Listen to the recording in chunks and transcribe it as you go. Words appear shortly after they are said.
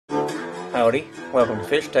Howdy, welcome to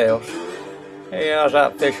FishTales. Hey, I was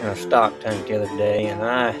out fishing a stock tank the other day and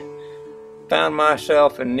I found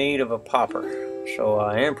myself in need of a popper. So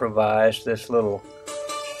I improvised this little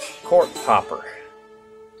cork popper.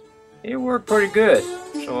 It worked pretty good,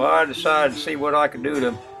 so I decided to see what I could do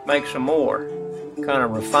to make some more. Kind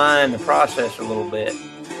of refine the process a little bit.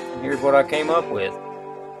 And here's what I came up with.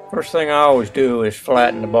 First thing I always do is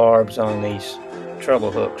flatten the barbs on these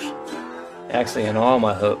treble hooks. Actually, in all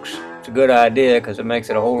my hooks. It's a good idea because it makes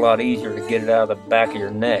it a whole lot easier to get it out of the back of your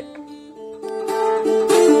neck.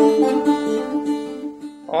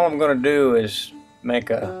 All I'm going to do is make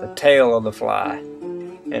the tail of the fly.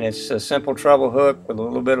 And it's a simple treble hook with a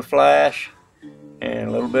little bit of flash and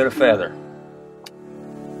a little bit of feather.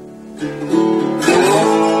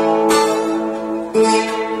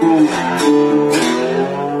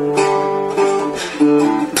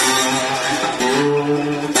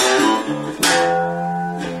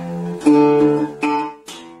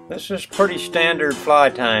 This is pretty standard fly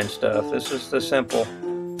tying stuff. This is the simple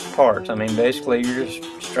parts. I mean, basically you're just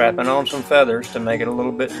strapping on some feathers to make it a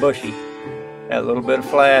little bit bushy. That little bit of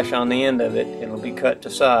flash on the end of it, it'll be cut to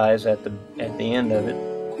size at the end of it.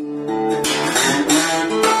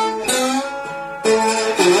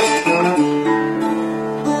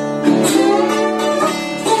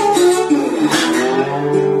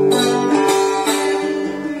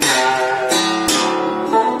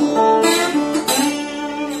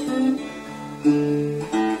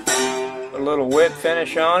 A little wet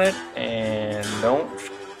finish on it, and don't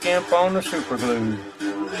skimp on the super glue.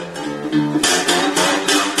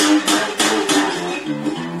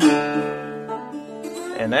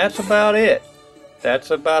 And that's about it. That's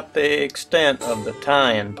about the extent of the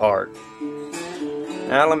tying part.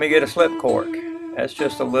 Now let me get a slip cork. That's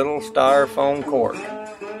just a little styrofoam cork.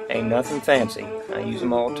 Ain't nothing fancy. I use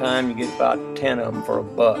them all the time. You get about 10 of them for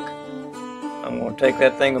 $1. I'm going to take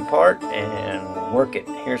that thing apart and work it.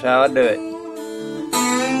 Here's how I do it.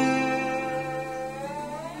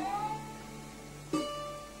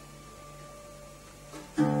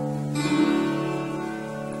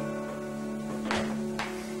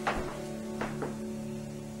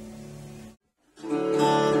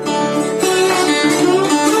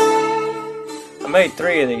 I made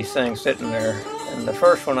 3 of these things sitting there, and the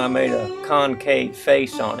first one I made a concave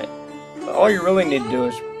face on it. But all you really need to do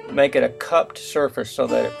is make it a cupped surface so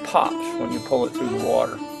that it pops when you pull it through the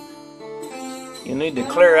water. You need to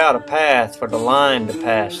clear out a path for the line to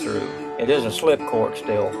pass through. It is a slip cork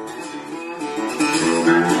still.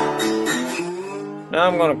 Now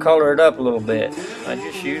I'm going to color it up a little bit. I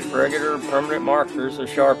just used regular permanent markers or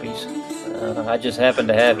Sharpies. I just happen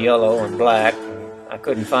to have yellow and black. I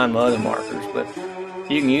couldn't find my other markers, but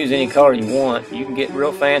you can use any color you want. You can get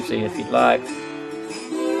real fancy if you'd like.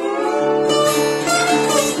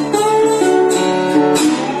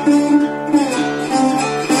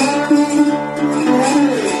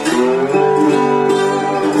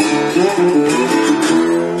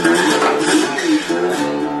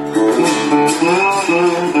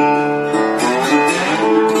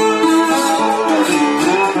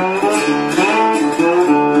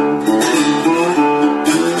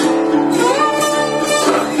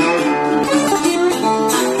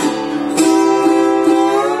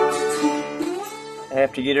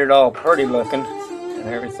 After you get it all pretty looking and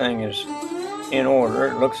everything is in order,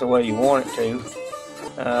 it looks the way you want it to,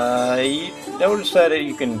 you notice that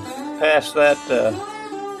you can pass that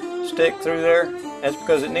stick through there. That's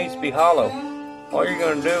because it needs to be hollow. All you're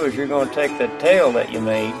going to do is you're going to take the tail that you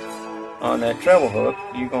made on that treble hook,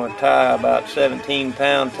 you're going to tie about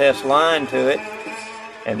 17-pound test line to it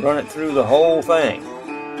and run it through the whole thing.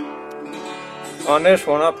 On this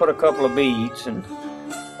one I put a couple of beads, and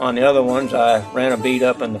on the other ones I ran a bead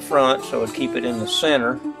up in the front so it'd keep it in the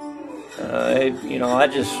center. You know,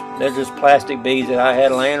 they're just plastic beads that I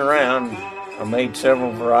had laying around. I made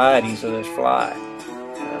several varieties of this fly,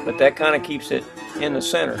 but that kind of keeps it in the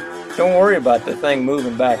center. Don't worry about the thing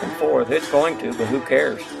moving back and forth. It's going to, but who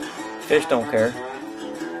cares? Fish don't care.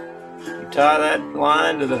 You tie that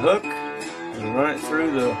line to the hook, you run it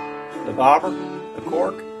through the bobber, the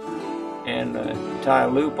cork, and you tie a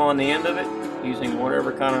loop on the end of it using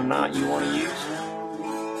whatever kind of knot you want to use,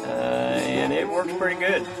 and it works pretty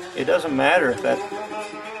good. It doesn't matter if that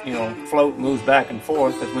float moves back and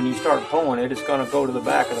forth, because when you start pulling it, it's going to go to the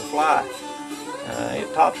back of the fly.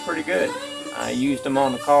 It pops pretty good. I used them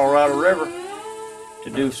on the Colorado River to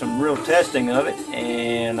do some real testing of it,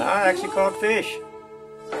 and I actually caught fish.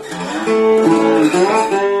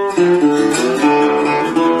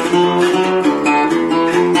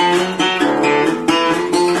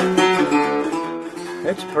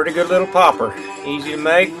 It's a pretty good little popper. Easy to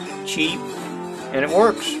make, cheap, and it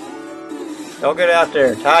works. Y'all get out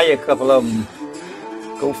there, tie you a couple of them,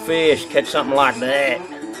 go fish, catch something like that.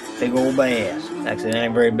 Big old bass. Actually, it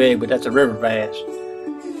ain't very big, but that's a river bass.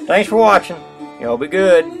 Thanks for watching. Y'all be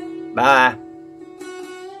good. Bye.